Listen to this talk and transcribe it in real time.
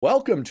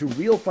Welcome to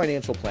Real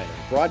Financial Planning,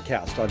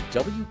 broadcast on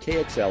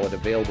WKXL and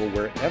available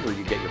wherever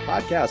you get your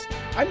podcasts.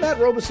 I'm Matt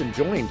Robeson,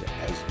 joined,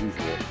 as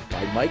usual,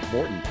 by Mike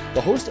Morton,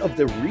 the host of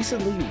the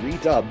recently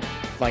redubbed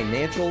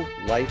Financial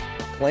Life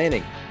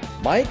Planning.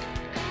 Mike,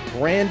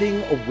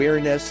 Branding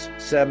Awareness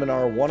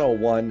Seminar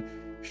 101.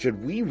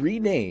 Should we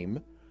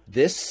rename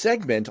this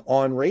segment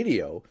on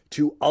radio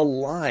to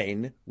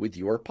align with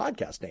your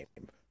podcast name?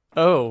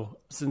 Oh,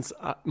 since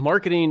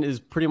marketing is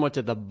pretty much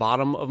at the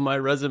bottom of my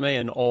resume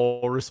in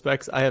all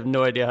respects, I have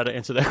no idea how to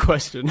answer that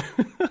question.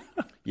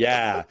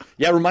 Yeah.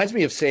 It reminds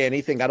me of Say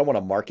Anything. I don't want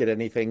to market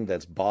anything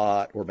that's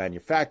bought or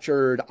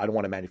manufactured. I don't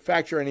want to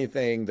manufacture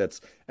anything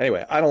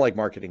anyway, I don't like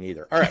marketing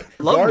either. All right.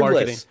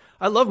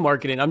 I love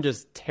marketing. I'm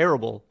just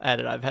terrible at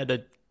it. I've had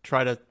to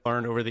try to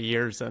learn over the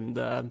years and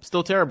I'm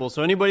still terrible.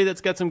 So anybody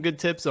that's got some good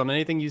tips on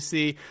anything you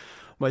see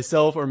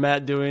myself or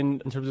Matt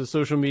doing in terms of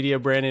social media,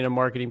 branding, and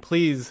marketing,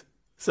 please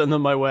send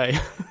them my way.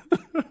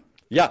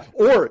 Yeah,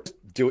 or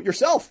do it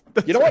yourself.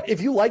 You know what?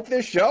 If you like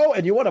this show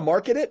and you want to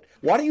market it,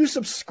 why don't you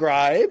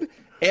subscribe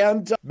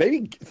and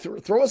maybe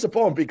throw us a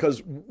bone,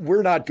 because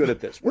we're not good at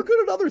this. We're good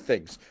at other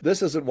things.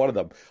 This isn't one of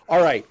them.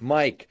 All right,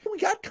 Mike, we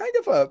got kind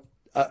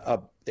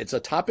of it's a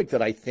topic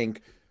that I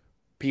think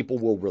people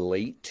will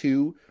relate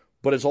to,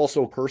 but it's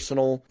also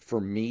personal for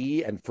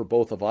me and for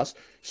both of us.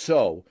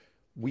 So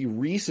we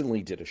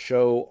recently did a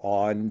show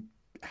on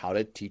how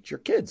to teach your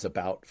kids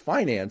about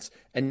finance.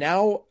 And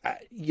now,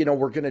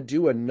 we're going to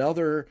do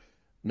another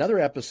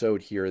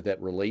episode here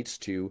that relates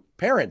to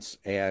parents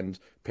and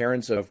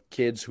parents of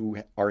kids who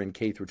are in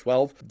K through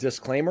 12.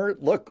 Disclaimer,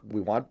 look,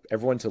 we want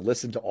everyone to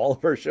listen to all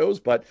of our shows,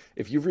 but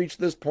if you've reached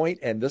this point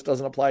and this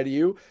doesn't apply to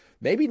you,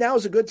 maybe now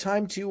is a good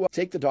time to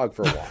take the dog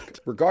for a walk.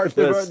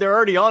 Regardless. They're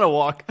already on a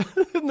walk.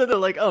 And then they're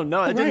like, oh no,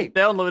 I didn't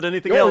download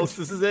anything else.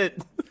 This is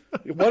it.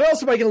 What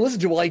else am I going to listen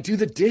to while I do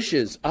the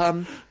dishes?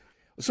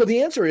 So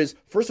the answer is,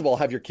 first of all,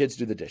 have your kids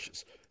do the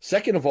dishes.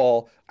 Second of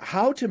all,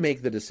 how to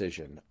make the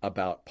decision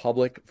about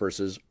public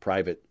versus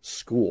private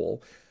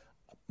school.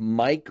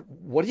 Mike,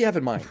 what do you have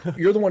in mind?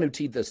 You're the one who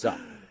teed this up.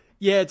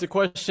 Yeah, it's a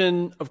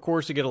question, of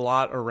course, you get a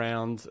lot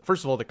around,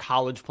 first of all, the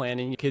college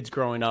planning. Kids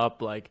growing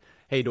up, like,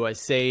 hey, do I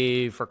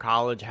save for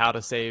college? How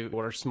to save?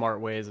 What are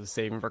smart ways of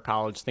saving for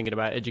college? Thinking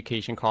about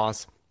education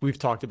costs. We've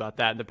talked about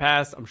that in the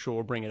past. I'm sure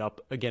we'll bring it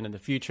up again in the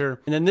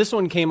future. And then this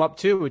one came up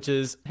too, which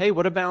is, hey,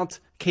 what about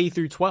K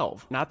through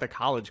 12? Not the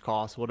college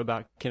costs. What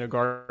about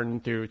kindergarten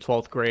through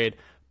 12th grade,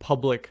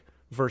 public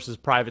versus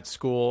private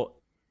school?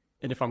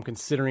 And if I'm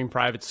considering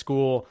private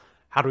school,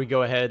 how do we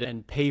go ahead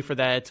and pay for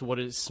that? What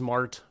is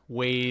smart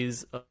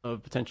ways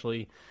of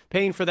potentially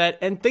paying for that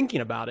and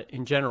thinking about it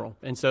in general?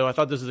 And so I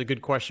thought this is a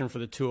good question for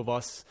the two of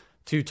us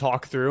to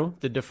talk through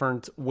the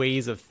different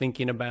ways of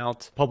thinking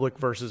about public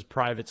versus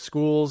private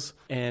schools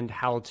and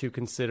how to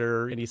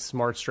consider any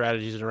smart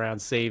strategies around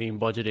saving,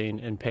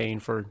 budgeting, and paying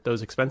for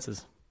those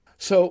expenses.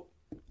 So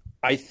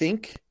I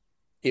think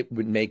it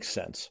would make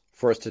sense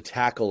for us to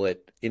tackle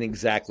it in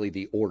exactly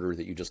the order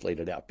that you just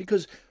laid it out.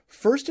 Because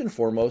first and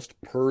foremost,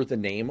 per the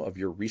name of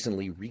your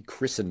recently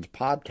rechristened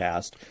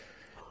podcast,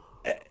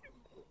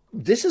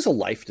 this is a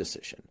life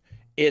decision.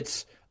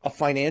 It's a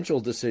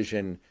financial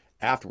decision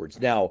afterwards.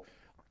 Now,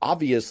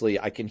 obviously,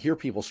 I can hear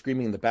people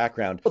screaming in the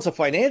background. It's a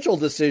financial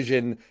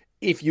decision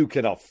if you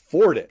can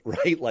afford it,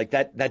 right? Like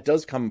that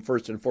does come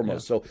first and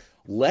foremost. Yeah. So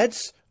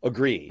let's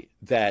agree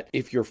that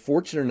if you're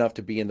fortunate enough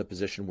to be in the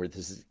position where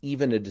this is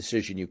even a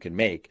decision you can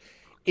make,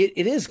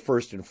 it is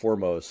first and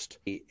foremost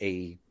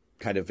a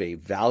kind of a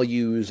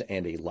values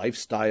and a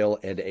lifestyle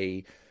and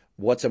a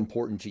what's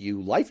important to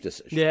you life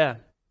decision. Yeah.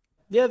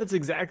 Yeah, that's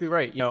exactly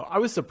right. I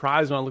was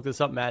surprised when I looked this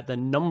up, Matt, the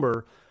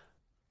number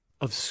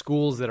of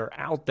schools that are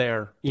out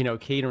there,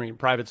 catering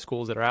private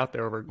schools that are out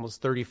there, over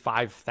almost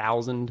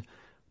 35,000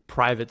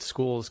 private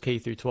schools, K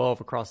through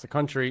 12 across the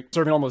country,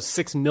 serving almost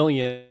 6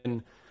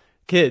 million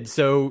kids.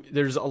 So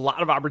there's a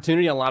lot of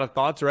opportunity, a lot of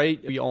thoughts,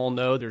 right? We all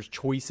know there's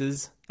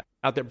choices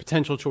out there,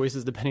 potential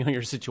choices depending on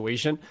your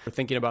situation. We're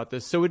thinking about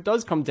this. So it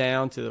does come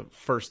down to the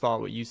first thought,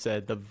 what you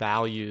said, the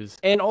values,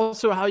 and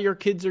also how your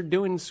kids are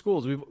doing in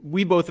schools.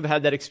 We both have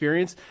had that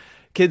experience.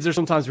 Kids are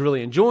sometimes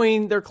really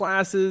enjoying their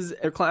classes,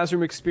 their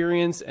classroom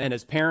experience. And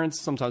as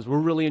parents, sometimes we're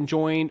really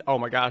enjoying, oh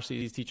my gosh,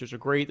 these teachers are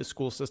great. The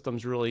school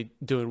system's really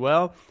doing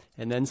well.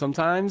 And then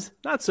sometimes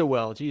not so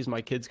well. Geez,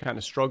 my kid's kind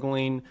of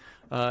struggling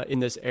in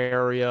this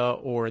area,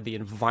 or the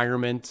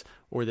environment,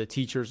 or the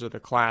teachers or the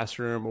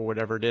classroom or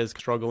whatever it is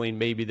struggling.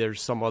 Maybe there's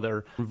some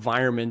other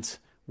environment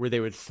where they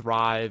would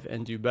thrive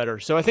and do better.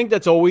 So I think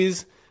that's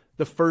always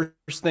the first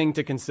thing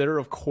to consider,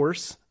 of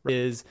course,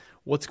 is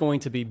what's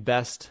going to be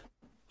best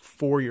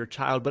for your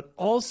child. But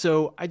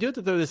also, I do have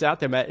to throw this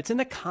out there, Matt, it's in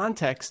the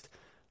context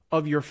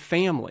of your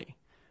family,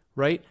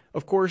 right?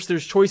 Of course,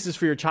 there's choices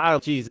for your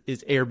child. Geez,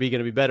 is A or B going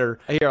to be better?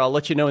 Here, I'll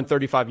let you know in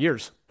 35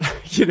 years,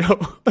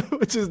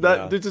 which is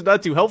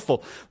not too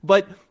helpful.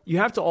 But you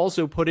have to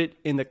also put it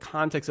in the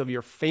context of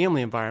your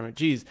family environment.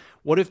 Geez,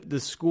 what if the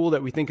school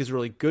that we think is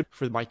really good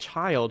for my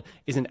child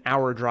is an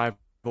hour drive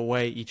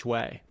away each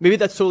way? Maybe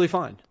that's totally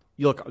fine.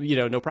 you look,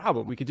 no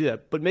problem, we could do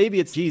that. But maybe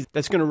it's, geez,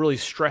 that's going to really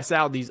stress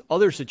out these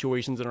other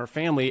situations in our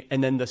family.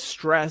 And then the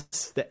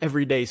stress, the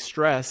everyday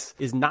stress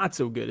is not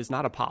so good. It's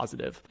not a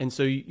positive. And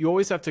so you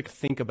always have to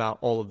think about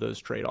all of those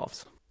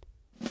trade-offs.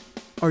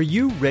 Are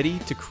you ready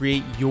to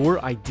create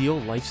your ideal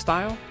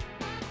lifestyle?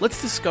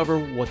 Let's discover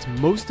what's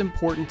most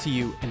important to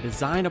you and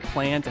design a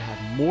plan to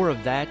have more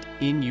of that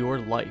in your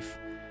life.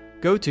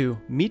 Go to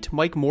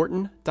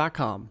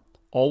meetmikemorton.com.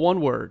 All one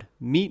word,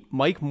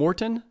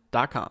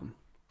 meetmikemorton.com.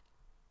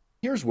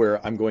 Here's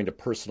where I'm going to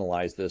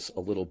personalize this a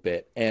little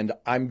bit, and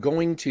I'm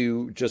going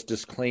to just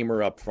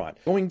disclaimer up front.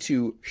 I'm going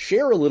to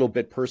share a little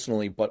bit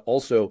personally, but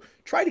also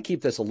try to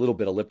keep this a little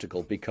bit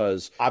elliptical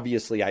because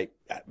obviously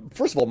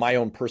first of all, my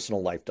own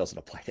personal life doesn't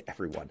apply to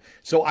everyone.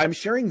 So I'm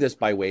sharing this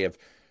by way of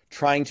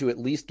trying to at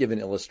least give an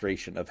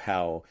illustration of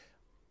how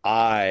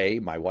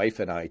my wife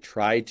and I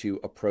try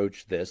to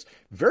approach this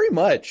very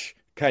much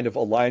kind of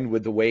aligned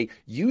with the way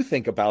you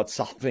think about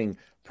solving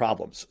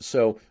problems.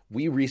 So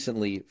we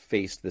recently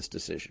faced this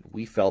decision.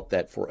 We felt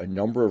that for a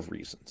number of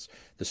reasons,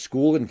 the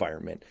school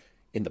environment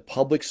in the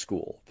public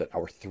school that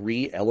our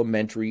 3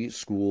 elementary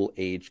school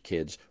age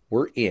kids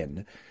were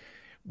in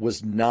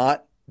was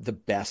not the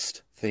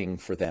best thing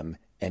for them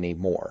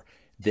anymore.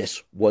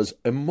 This was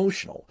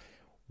emotional.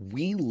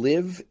 We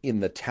live in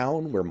the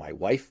town where my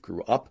wife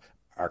grew up.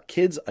 Our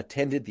kids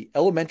attended the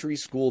elementary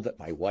school that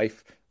my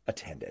wife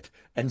attended.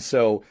 And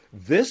so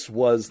this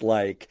was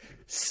like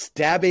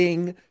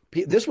stabbing.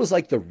 This was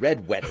like the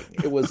red wedding.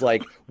 It was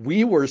like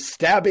we were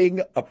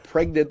stabbing a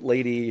pregnant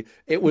lady.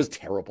 It was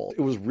terrible.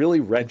 It was really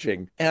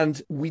wrenching.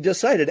 And we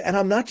decided, and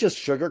I'm not just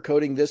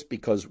sugarcoating this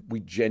because we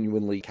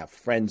genuinely have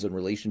friends and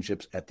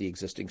relationships at the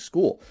existing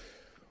school.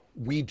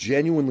 We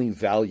genuinely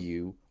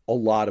value a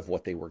lot of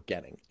what they were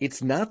getting.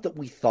 It's not that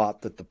we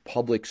thought that the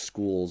public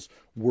schools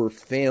were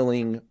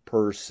failing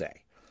per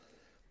se.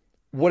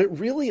 What it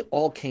really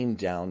all came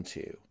down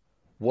to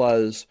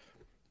was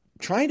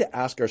trying to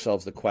ask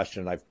ourselves the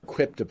question, and I've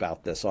quipped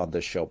about this on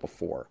this show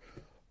before,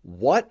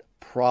 what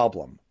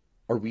problem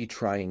are we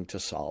trying to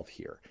solve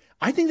here?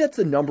 I think that's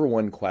the number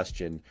one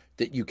question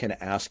that you can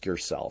ask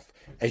yourself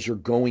as you're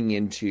going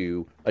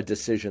into a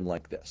decision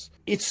like this.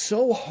 It's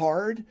so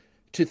hard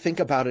to think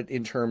about it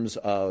in terms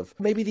of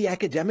maybe the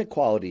academic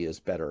quality is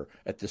better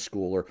at the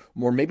school,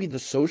 or maybe the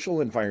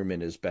social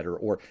environment is better,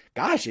 or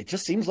gosh, it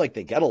just seems like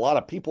they get a lot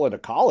of people into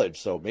college,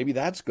 so maybe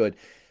that's good.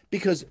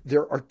 Because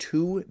there are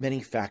too many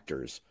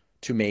factors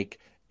to make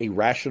a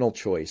rational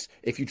choice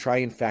if you try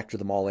and factor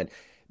them all in.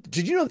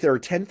 Did you know that there are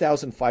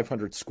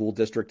 10,500 school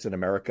districts in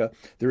America?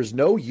 There is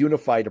no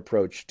unified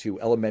approach to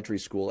elementary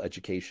school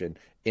education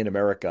in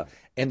America.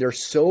 And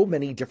there's so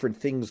many different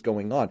things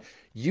going on.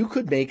 You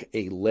could make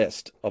a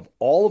list of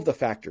all of the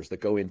factors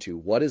that go into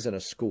what is in a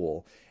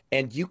school,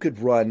 and you could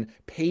run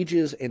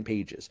pages and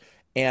pages.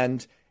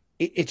 And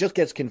it just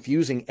gets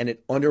confusing and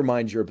it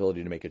undermines your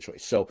ability to make a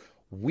choice. So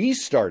we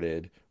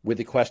started with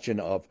the question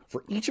of,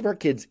 for each of our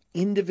kids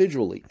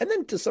individually, and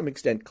then to some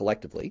extent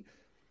collectively,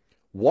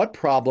 what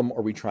problem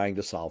are we trying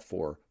to solve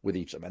for with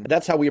each of them? And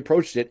that's how we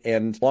approached it.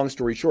 And long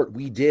story short,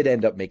 we did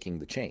end up making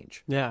the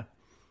change. Yeah.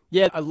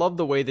 Yeah, I love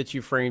the way that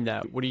you framed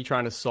that. What are you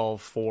trying to solve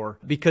for?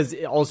 Because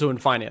also in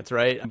finance,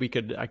 right? I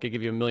could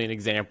give you a million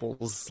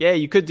examples. Yeah,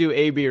 you could do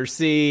A, B, or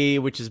C,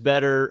 which is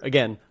better.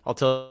 Again, I'll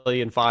tell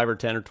you in 5 or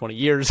 10 or 20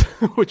 years,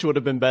 which would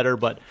have been better.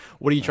 But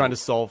what are you trying to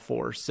solve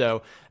for?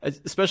 So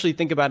especially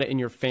think about it in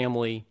your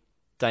family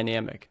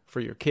dynamic for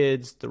your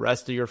kids, the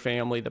rest of your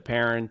family, the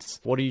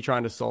parents. What are you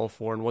trying to solve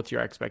for, and what's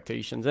your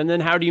expectations? And then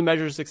how do you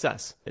measure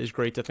success is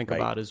great to think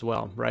about as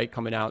well, right?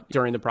 Coming out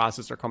during the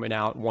process or coming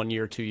out 1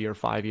 year, 2 year,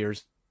 5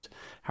 years.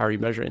 How are you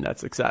measuring that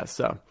success?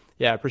 So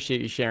yeah, I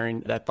appreciate you sharing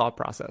that thought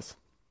process.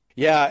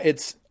 Yeah,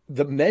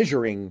 the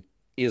measuring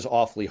is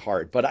awfully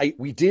hard, but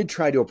we did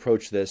try to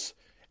approach this,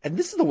 and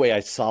this is the way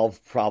I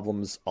solve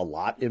problems a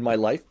lot in my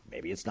life.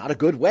 Maybe it's not a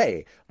good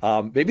way.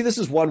 Maybe this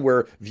is one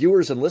where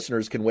viewers and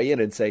listeners can weigh in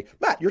and say,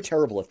 Matt, you're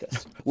terrible at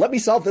this. Let me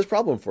solve this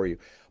problem for you.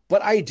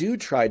 But I do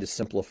try to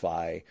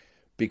simplify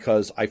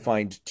because I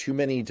find too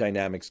many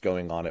dynamics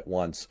going on at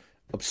once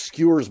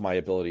obscures my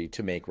ability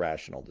to make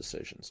rational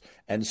decisions.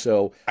 And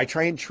so I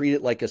try and treat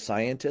it like a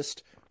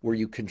scientist, where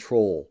you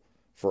control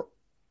for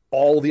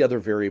all the other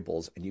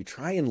variables and you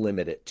try and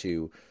limit it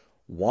to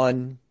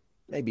one,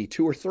 maybe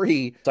 2 or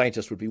 3.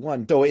 Scientists would be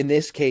one. So in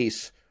this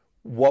case,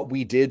 what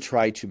we did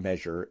try to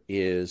measure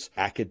is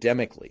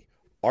academically,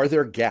 are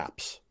there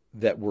gaps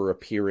that were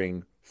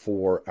appearing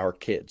for our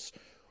kids?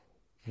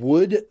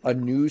 Would a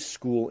new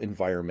school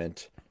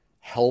environment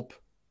help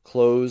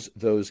close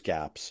those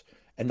gaps?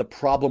 And the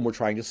problem we're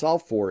trying to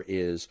solve for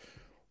is,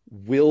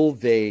 will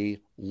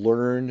they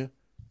learn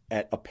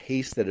at a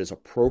pace that is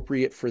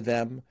appropriate for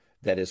them,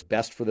 that is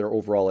best for their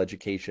overall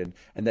education,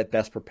 and that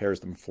best prepares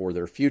them for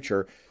their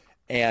future?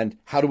 And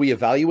how do we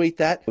evaluate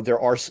that? There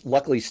are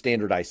luckily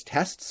standardized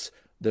tests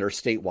that are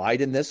statewide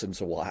in this, and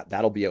so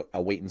that'll be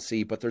a wait and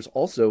see. But there's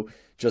also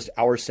just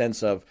our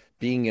sense of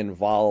being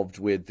involved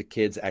with the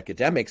kids'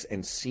 academics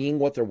and seeing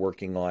what they're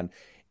working on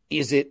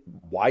Is it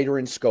wider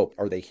in scope?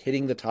 Are they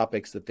hitting the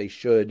topics that they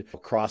should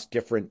across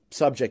different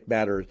subject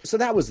matters? So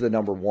that was the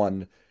number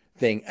one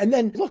thing. And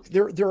then look,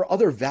 there are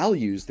other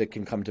values that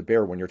can come to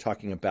bear when you're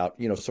talking about,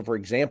 so for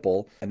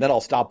example, and then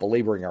I'll stop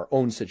belaboring our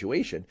own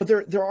situation, but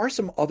there are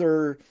some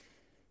other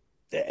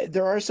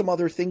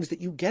things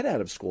that you get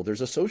out of school.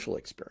 There's a social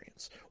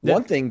experience. Yeah.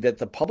 One thing that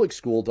the public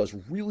school does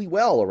really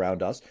well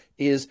around us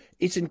is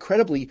it's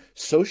incredibly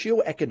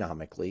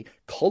socioeconomically,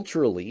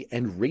 culturally,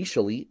 and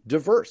racially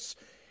diverse.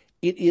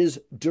 It is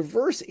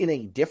diverse in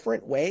a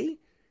different way,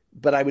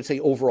 but I would say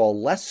overall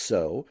less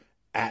so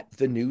at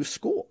the new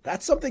school.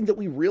 That's something that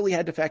we really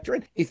had to factor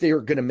in. If they are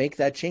going to make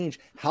that change,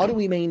 how do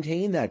we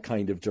maintain that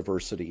kind of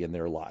diversity in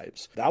their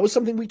lives? That was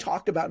something we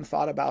talked about and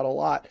thought about a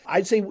lot.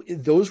 I'd say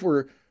those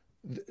were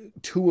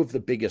two of the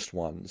biggest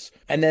ones.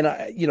 And then,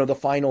 the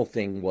final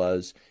thing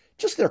was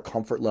just their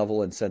comfort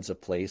level and sense of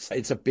place.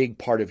 It's a big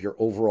part of your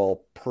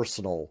overall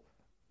personal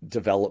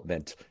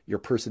development, your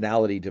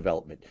personality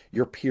development,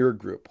 your peer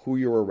group, who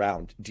you're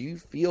around. Do you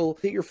feel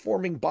that you're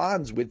forming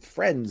bonds with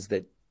friends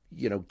that,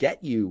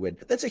 get you? And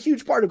that's a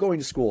huge part of going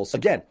to school. So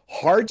again,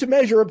 hard to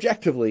measure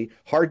objectively,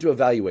 hard to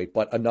evaluate,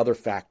 but another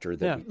factor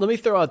that Let me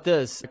throw out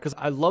this, because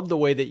I love the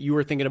way that you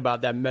were thinking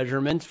about that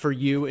measurement for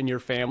you and your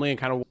family and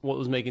kind of what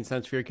was making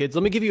sense for your kids.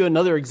 Let me give you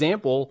another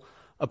example,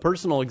 a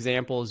personal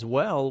example as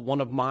well.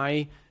 One of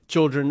my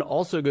children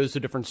also goes to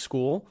a different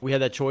school. We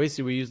had that choice.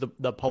 Do we use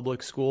the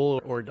public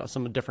school or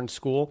some different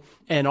school?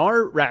 And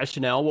our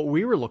rationale, what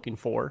we were looking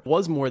for,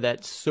 was more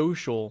that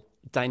social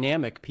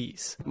dynamic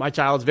piece. My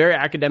child's very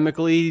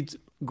academically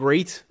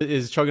great,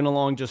 is chugging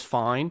along just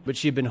fine, but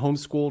she had been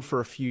homeschooled for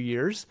a few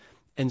years.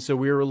 And so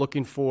we were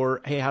looking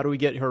for, hey, how do we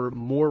get her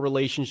more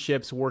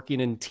relationships,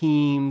 working in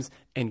teams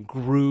and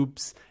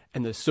groups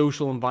and the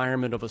social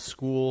environment of a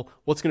school?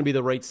 What's going to be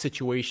the right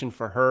situation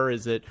for her?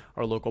 Is it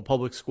our local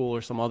public school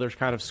or some other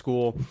kind of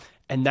school?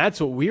 And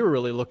that's what we were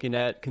really looking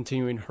at,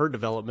 continuing her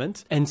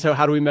development. And so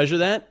how do we measure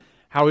that?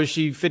 How is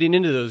she fitting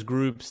into those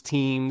groups,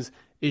 teams?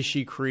 Is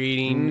she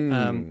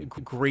creating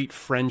great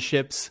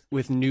friendships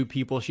with new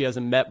people she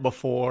hasn't met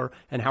before?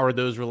 And how are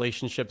those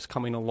relationships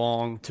coming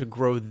along to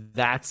grow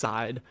that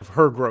side of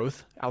her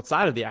growth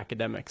outside of the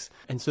academics?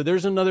 And so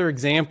there's another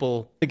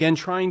example, again,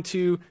 trying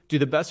to do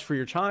the best for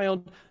your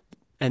child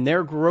and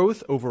their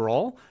growth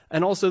overall,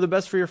 and also the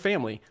best for your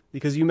family.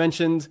 Because you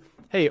mentioned,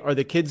 hey, are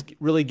the kids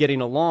really getting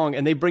along?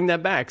 And they bring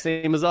that back,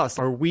 same as us.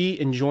 Are we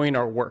enjoying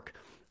our work?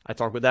 I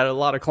talk with that a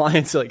lot of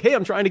clients, like, hey,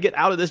 I'm trying to get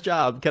out of this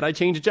job. Can I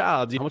change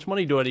jobs? How much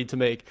money do I need to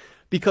make?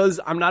 Because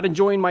I'm not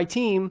enjoying my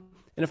team.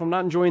 And if I'm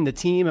not enjoying the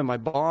team and my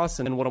boss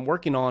and what I'm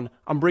working on,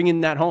 I'm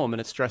bringing that home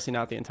and it's stressing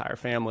out the entire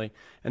family.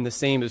 And the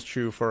same is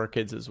true for our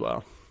kids as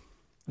well.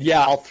 Yeah,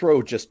 I'll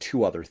throw just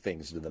two other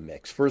things into the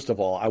mix. First of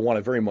all, I want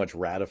to very much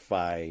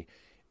ratify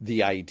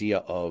the idea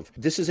of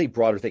this is a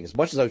broader thing. As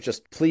much as I was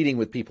just pleading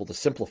with people to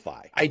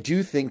simplify, I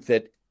do think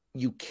that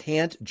you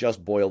can't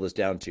just boil this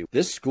down to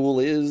this school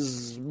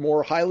is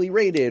more highly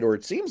rated, or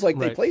it seems like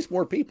they place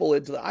more people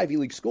into the Ivy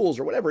League schools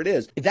or whatever it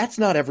is. That's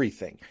not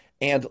everything.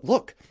 And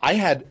look, I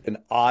had an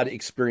odd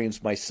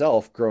experience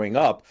myself growing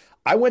up.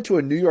 I went to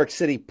a New York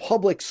City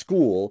public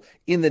school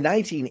in the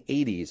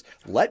 1980s.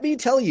 Let me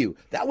tell you,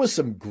 that was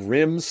some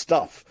grim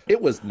stuff.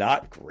 It was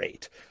not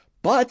great.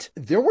 But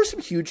there were some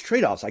huge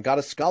trade-offs. I got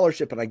a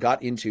scholarship and I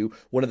got into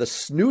one of the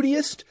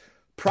snootiest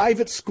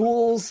private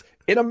schools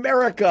in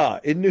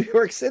America, in New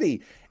York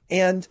City.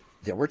 And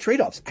there were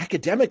trade-offs.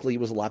 Academically, it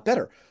was a lot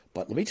better.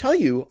 But let me tell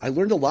you, I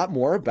learned a lot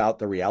more about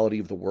the reality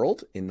of the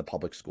world in the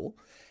public school.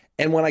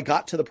 And when I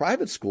got to the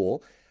private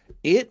school,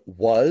 it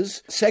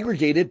was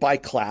segregated by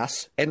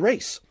class and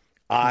race.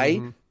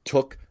 I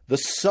took the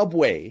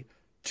subway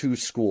to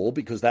school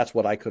because that's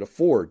what I could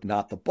afford,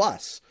 not the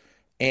bus.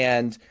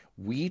 And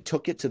we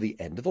took it to the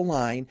end of the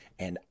line,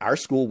 and our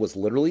school was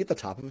literally at the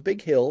top of a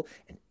big hill.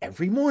 And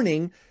every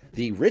morning,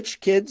 the rich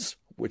kids,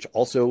 which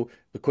also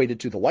equated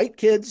to the white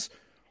kids,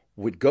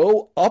 would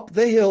go up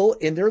the hill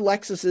in their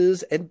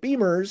Lexuses and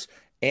Beamers,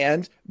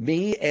 and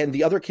me and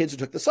the other kids who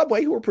took the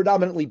subway, who were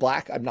predominantly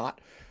black, I'm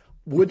not,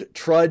 would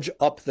trudge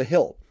up the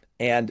hill.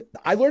 And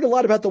I learned a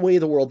lot about the way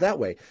of the world that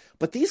way.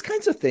 But these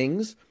kinds of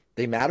things,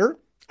 they matter.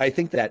 I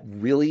think that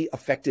really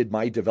affected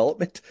my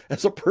development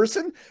as a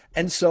person.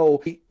 And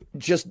so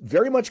just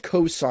very much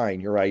co-sign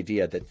your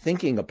idea that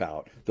thinking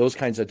about those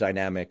kinds of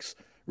dynamics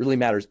really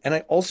matters. And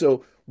I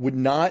also would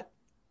not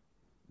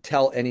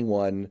tell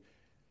anyone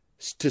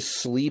to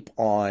sleep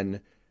on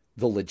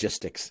the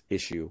logistics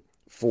issue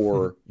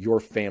for your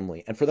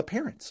family and for the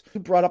parents. You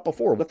brought up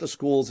before, what the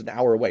school's an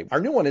hour away.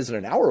 Our new one isn't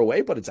an hour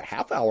away, but it's a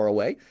half hour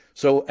away.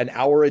 So an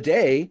hour a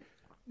day,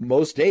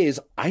 most days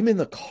I'm in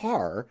the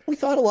car. We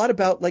thought a lot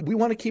about, like, we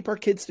want to keep our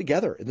kids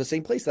together in the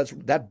same place.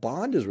 That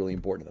bond is really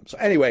important to them. So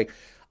anyway,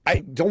 I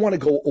don't want to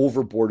go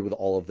overboard with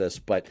all of this,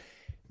 but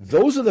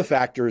those are the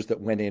factors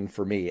that went in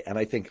for me. And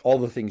I think all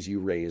the things you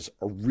raise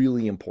are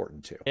really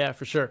important too. Yeah,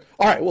 for sure.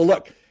 All right. Well,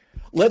 look,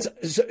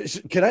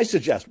 can I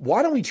suggest,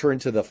 why don't we turn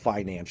to the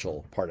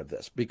financial part of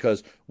this?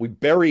 Because we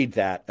buried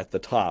that at the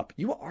top.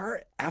 You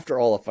are, after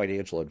all, a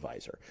financial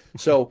advisor.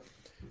 So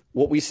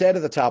what we said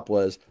at the top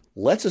was,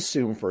 let's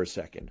assume for a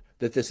second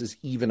that this is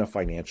even a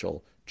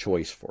financial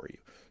choice for you.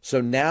 So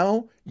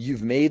now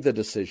you've made the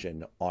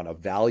decision on a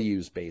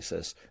values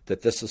basis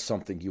that this is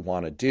something you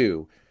want to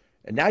do.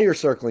 And now you're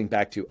circling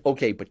back to,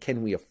 okay, but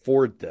can we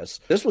afford this?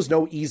 This was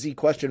no easy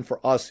question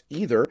for us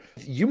either.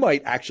 You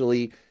might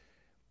actually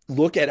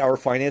look at our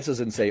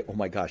finances and say, oh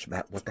my gosh,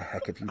 Matt, what the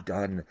heck have you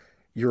done?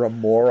 You're a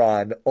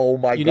moron. Oh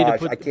my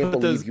gosh, I can't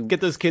believe you get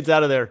those kids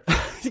out of there.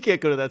 You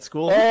can't go to that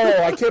school.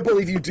 Oh, I can't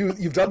believe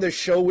you've done this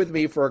show with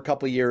me for a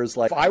couple of years.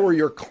 Like, if I were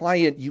your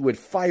client, you would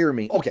fire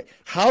me. Okay,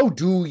 how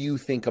do you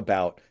think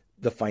about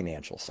the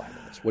financial side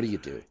of this? What do you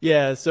do?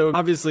 Yeah, so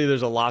obviously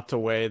there's a lot to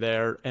weigh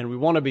there, and we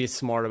want to be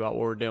smart about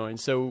what we're doing.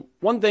 So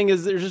one thing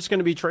is there's just going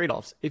to be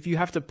trade-offs. If you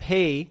have to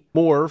pay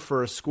more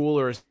for a school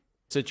or a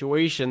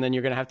situation, then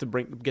you're going to have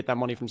to get that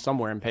money from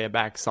somewhere and pay it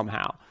back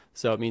somehow.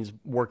 So it means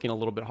working a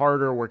little bit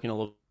harder, working a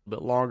little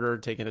bit longer,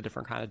 taking a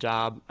different kind of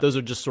job. Those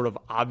are just sort of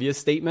obvious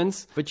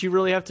statements, but you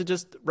really have to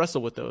just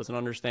wrestle with those and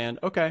understand,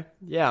 okay,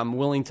 yeah, I'm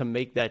willing to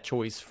make that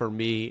choice for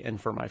me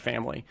and for my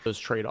family, those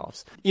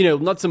trade-offs.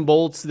 Nuts and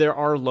bolts, there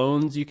are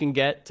loans you can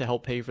get to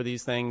help pay for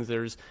these things.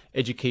 There's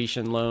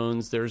education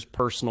loans, there's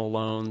personal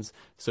loans.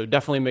 So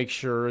definitely make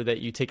sure that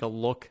you take a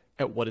look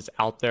at what is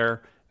out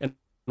there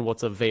and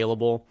what's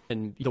available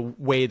and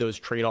weigh those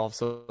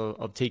trade-offs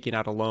of taking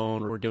out a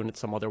loan or doing it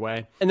some other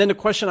way. And then the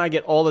question I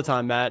get all the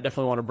time, Matt,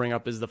 definitely want to bring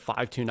up is the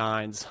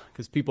 529s,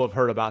 because people have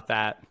heard about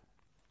that.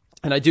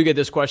 And I do get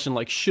this question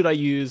like, should I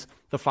use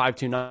the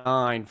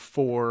 529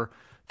 for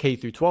K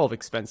through 12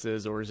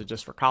 expenses, or is it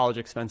just for college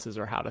expenses,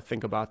 or how to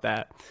think about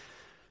that?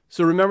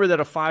 So remember that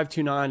a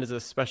 529 is a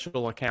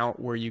special account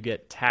where you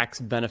get tax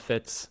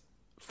benefits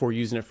for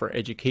using it for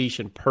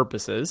education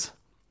purposes,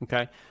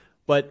 okay?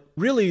 But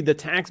really, the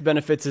tax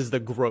benefits is the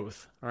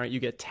growth, all right? You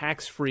get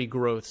tax-free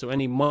growth. So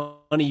any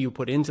money you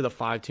put into the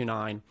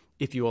 529,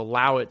 if you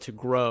allow it to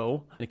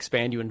grow,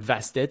 expand, you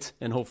invest it,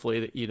 and hopefully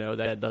that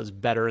it does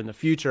better in the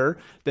future,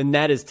 then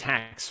that is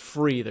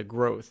tax-free, the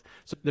growth.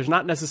 So there's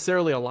not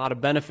necessarily a lot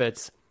of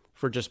benefits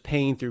for just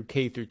paying through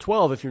K through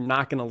 12 if you're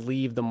not going to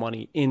leave the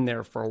money in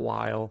there for a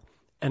while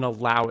and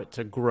allow it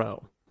to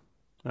grow,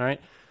 all right?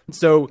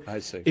 So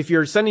if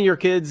you're sending your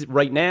kids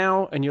right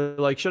now and you're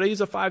like, should I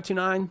use a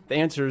 529? The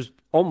answer is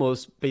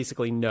almost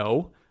basically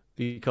no,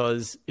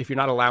 because if you're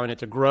not allowing it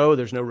to grow,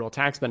 there's no real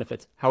tax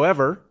benefits.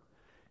 However,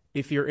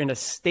 if you're in a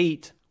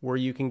state where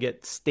you can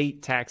get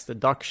state tax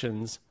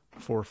deductions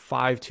for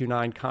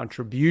 529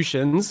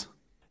 contributions,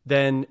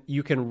 then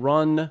you can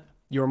run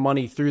your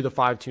money through the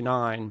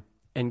 529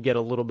 and get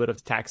a little bit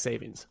of tax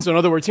savings. So in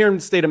other words, here in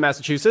the state of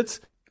Massachusetts,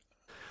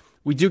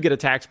 we do get a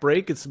tax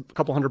break. It's a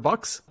couple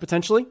 $100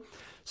 potentially.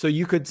 So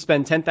you could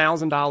spend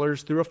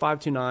 $10,000 through a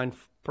 529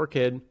 per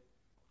kid.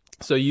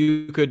 So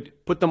you could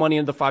put the money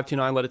into the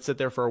 529, let it sit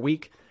there for a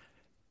week,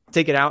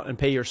 take it out and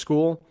pay your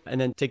school, and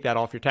then take that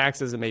off your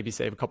taxes and maybe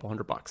save a couple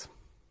 $100.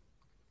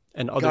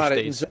 And other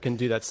states can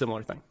do that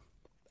similar thing.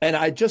 And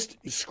I just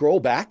scroll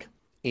back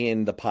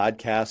in the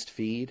podcast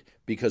feed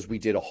because we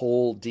did a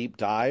whole deep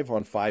dive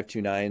on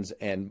 529s.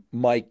 And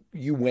Mike,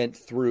 you went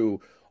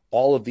through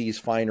all of these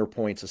finer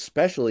points,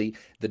 especially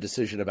the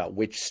decision about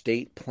which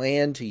state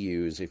plan to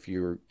use if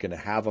you're going to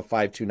have a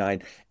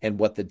 529 and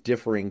what the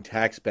differing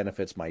tax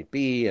benefits might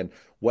be and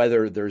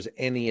whether there's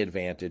any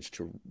advantage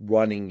to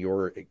running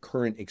your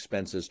current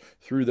expenses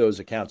through those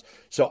accounts.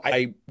 So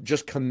I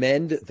just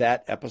commend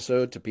that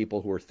episode to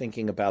people who are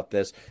thinking about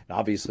this. And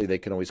obviously, they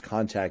can always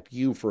contact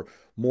you for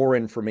more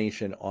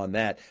information on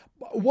that.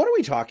 What are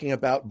we talking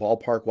about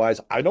ballpark wise?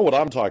 I know what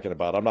I'm talking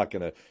about. I'm not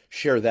going to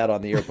share that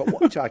on the air, but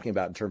what are we talking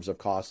about in terms of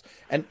costs?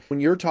 And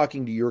when you're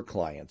talking to your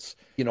clients,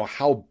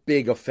 how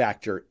big a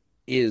factor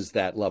is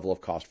that level of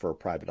cost for a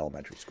private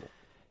elementary school?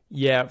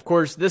 Yeah, of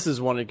course, this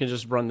is one that can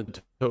just run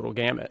the total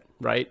gamut,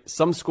 right?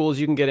 Some schools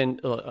you can get in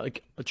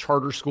like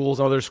charter schools,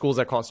 other schools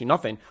that cost you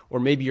nothing, or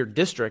maybe your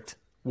district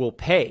will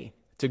pay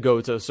to go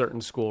to a certain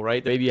school,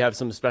 right? Maybe you have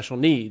some special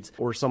needs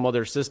or some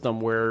other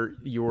system where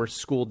your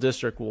school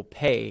district will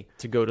pay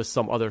to go to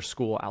some other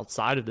school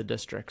outside of the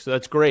district. So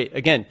that's great.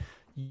 Again,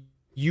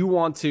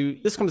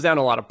 this comes down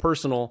to a lot of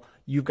personal,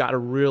 you've got to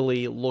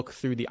really look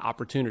through the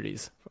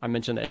opportunities. I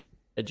mentioned that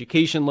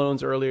education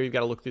loans earlier, you've got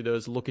to look through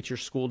those, look at your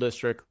school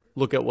district,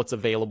 look at what's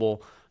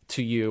available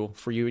to you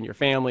for you and your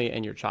family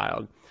and your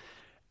child.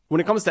 When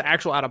it comes to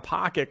actual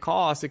out-of-pocket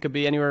costs, it could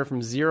be anywhere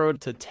from $0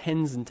 to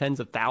tens and tens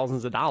of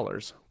thousands of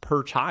dollars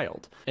per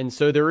child. And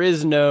so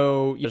there's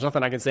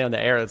nothing I can say on the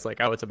air that's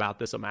like, oh, it's about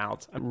this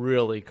amount. It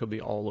really could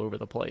be all over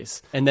the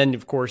place. And then,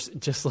 of course,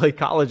 just like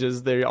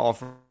colleges, they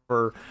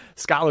offer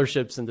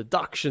scholarships and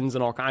deductions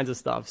and all kinds of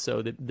stuff.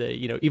 So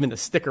even the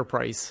sticker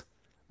price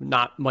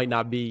might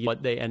not be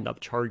what they end up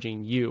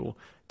charging you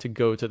to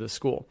go to the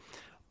school.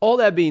 All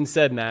that being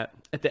said, Matt,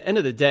 at the end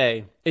of the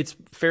day, it's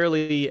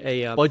fairly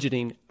a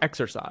budgeting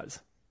exercise.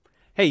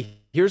 Hey,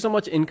 here's how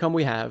much income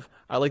we have.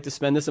 I like to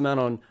spend this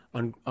amount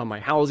on my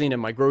housing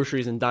and my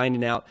groceries and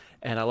dining out,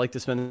 and I like to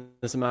spend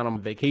this amount on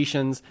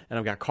vacations, and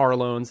I've got car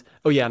loans.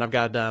 Oh yeah, and I've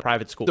got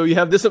private school. So you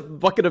have this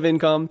bucket of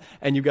income,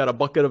 and you've got a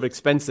bucket of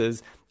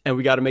expenses, and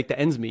we got to make the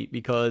ends meet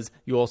because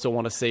you also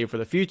want to save for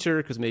the future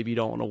because maybe you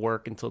don't want to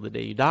work until the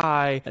day you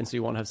die, and so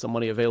you want to have some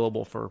money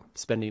available for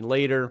spending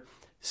later.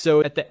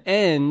 So at the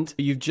end,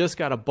 you've just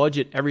got to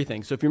budget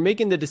everything. So if you're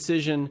making the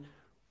decision,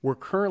 we're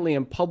currently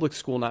in public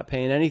school not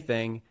paying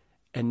anything,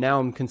 and now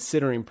I'm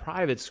considering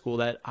private school,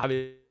 that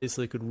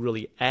obviously could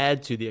really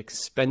add to the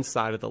expense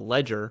side of the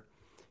ledger.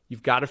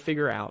 You've got to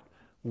figure out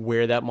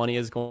where that money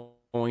is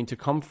going to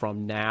come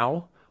from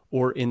now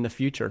or in the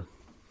future.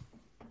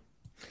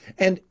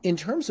 And in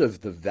terms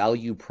of the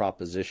value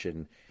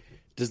proposition,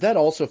 does that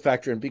also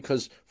factor in?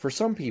 Because for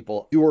some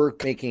people, you're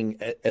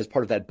making, as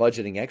part of that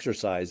budgeting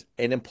exercise,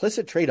 an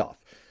implicit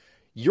trade-off.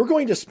 You're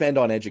going to spend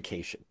on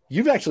education.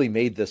 You've actually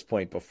made this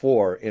point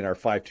before in our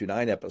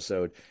 529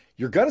 episode.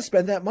 You're going to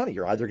spend that money.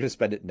 You're either going to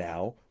spend it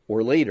now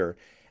or later.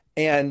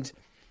 And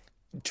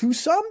to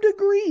some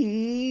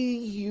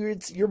degree,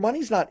 your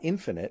money's not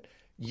infinite.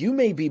 You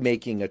may be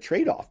making a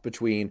trade-off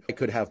between I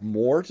could have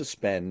more to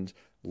spend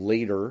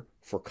later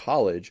for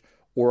college,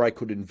 or I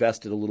could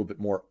invest it a little bit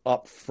more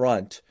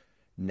upfront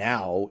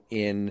now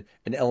in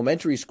an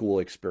elementary school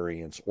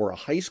experience or a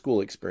high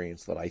school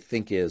experience that I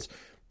think is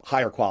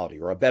higher quality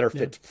or a better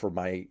fit for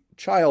my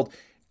child.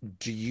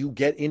 Do you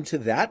get into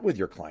that with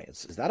your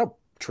clients? Is that a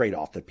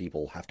trade-off that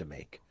people have to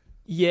make?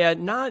 Yeah,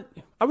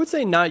 I would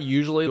say not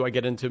usually do I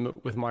get into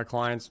with my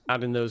clients,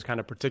 not in those kind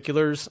of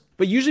particulars,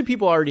 but usually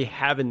people already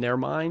have in their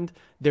mind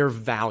their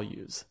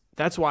values.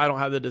 That's why I don't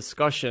have the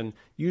discussion.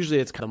 Usually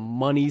it's kind of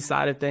money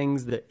side of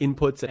things, the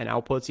inputs and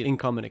outputs, the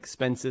income and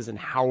expenses, and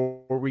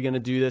how are we going to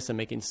do this and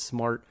making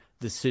smart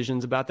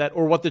decisions about that,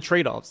 or what the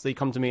trade-offs. They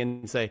come to me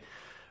and say,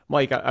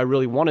 Mike, I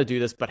really want to do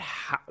this, but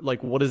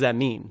what does that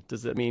mean?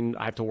 Does that mean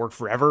I have to work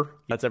forever?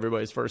 That's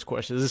everybody's first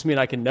question. Does this mean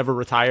I can never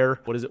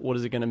retire? What is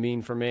it going to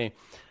mean for me?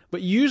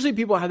 But usually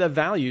people have that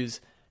values.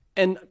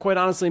 And quite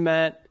honestly,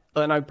 Matt,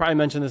 and I probably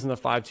mentioned this in the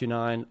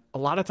 529, a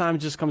lot of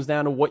times it just comes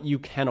down to what you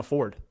can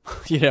afford,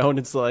 and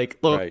it's like,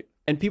 look, right.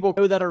 And people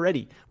know that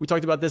already. We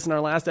talked about this in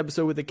our last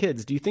episode with the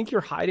kids. Do you think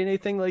you're hiding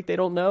anything like they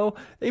don't know?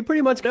 They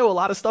pretty much know a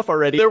lot of stuff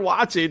already. They're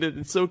watching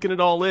and soaking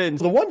it all in.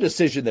 The one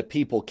decision that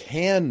people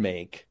can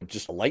make,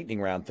 just a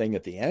lightning round thing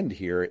at the end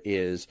here,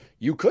 is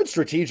you could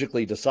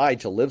strategically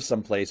decide to live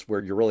someplace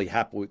where you're really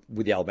happy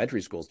with the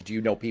elementary schools. Do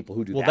you know people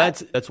who do that? Well,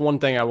 that's one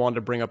thing I wanted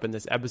to bring up in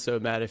this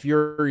episode, Matt. If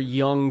you're a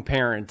young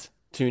parent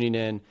tuning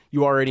in,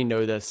 you already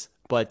know this,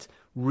 but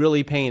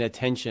really paying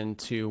attention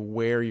to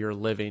where you're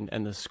living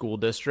and the school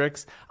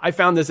districts. I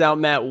found this out,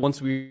 Matt,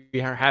 once we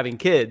are having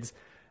kids,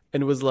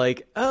 and it was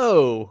like,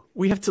 oh,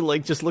 we have to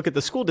just look at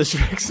the school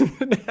districts.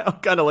 And now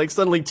kind of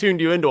suddenly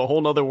tuned you into a whole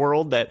nother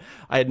world that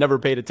I had never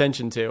paid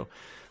attention to.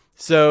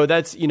 So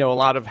that's, a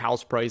lot of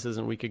house prices,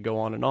 and we could go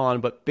on,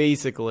 but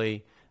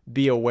basically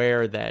be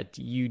aware that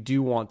you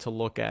do want to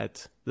look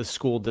at the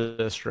school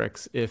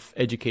districts if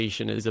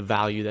education is a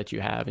value that you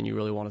have and you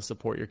really want to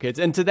support your kids.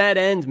 And to that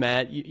end,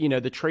 Matt,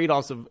 the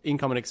trade-offs of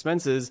income and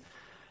expenses,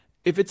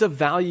 if it's a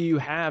value you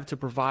have to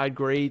provide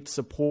great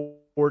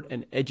support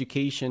and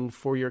education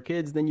for your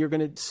kids, then you're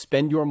going to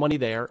spend your money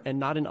there and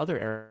not in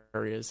other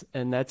areas.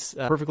 And that's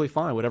perfectly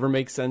fine. Whatever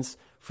makes sense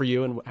for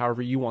you and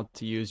however you want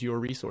to use your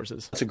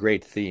resources. That's a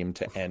great theme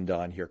to end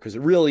on here, because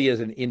it really is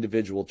an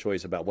individual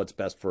choice about what's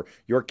best for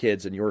your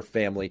kids and your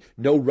family.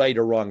 No right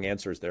or wrong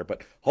answers there,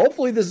 but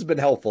hopefully this has been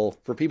helpful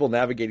for people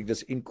navigating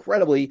this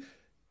incredibly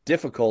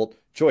difficult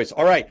choice.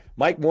 All right,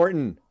 Mike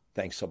Morton,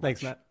 thanks so much.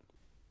 Thanks, Matt.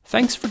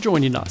 Thanks for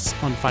joining us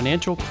on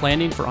Financial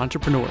Planning for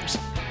Entrepreneurs.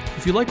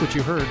 If you like what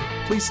you heard,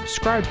 please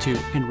subscribe to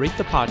and rate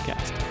the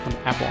podcast on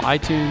Apple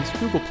iTunes,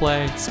 Google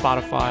Play,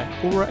 Spotify,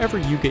 or wherever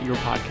you get your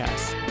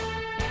podcasts.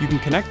 You can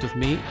connect with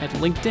me at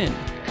LinkedIn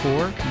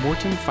or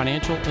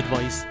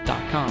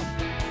mortonfinancialadvice.com.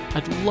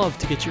 I'd love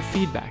to get your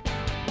feedback.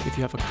 If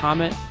you have a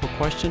comment or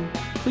question,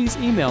 please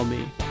email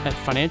me at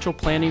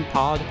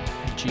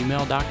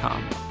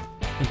financialplanningpod@gmail.com.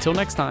 Until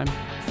next time,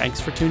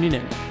 thanks for tuning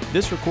in.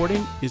 This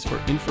recording is for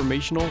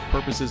informational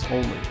purposes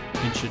only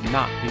and should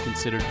not be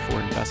considered for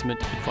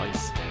investment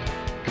advice.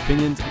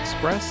 Opinions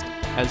expressed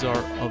as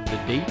are of the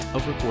date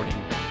of recording.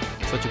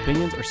 Such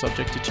opinions are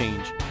subject to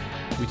change.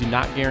 We do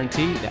not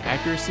guarantee the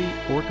accuracy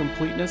or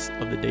completeness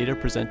of the data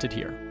presented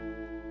here.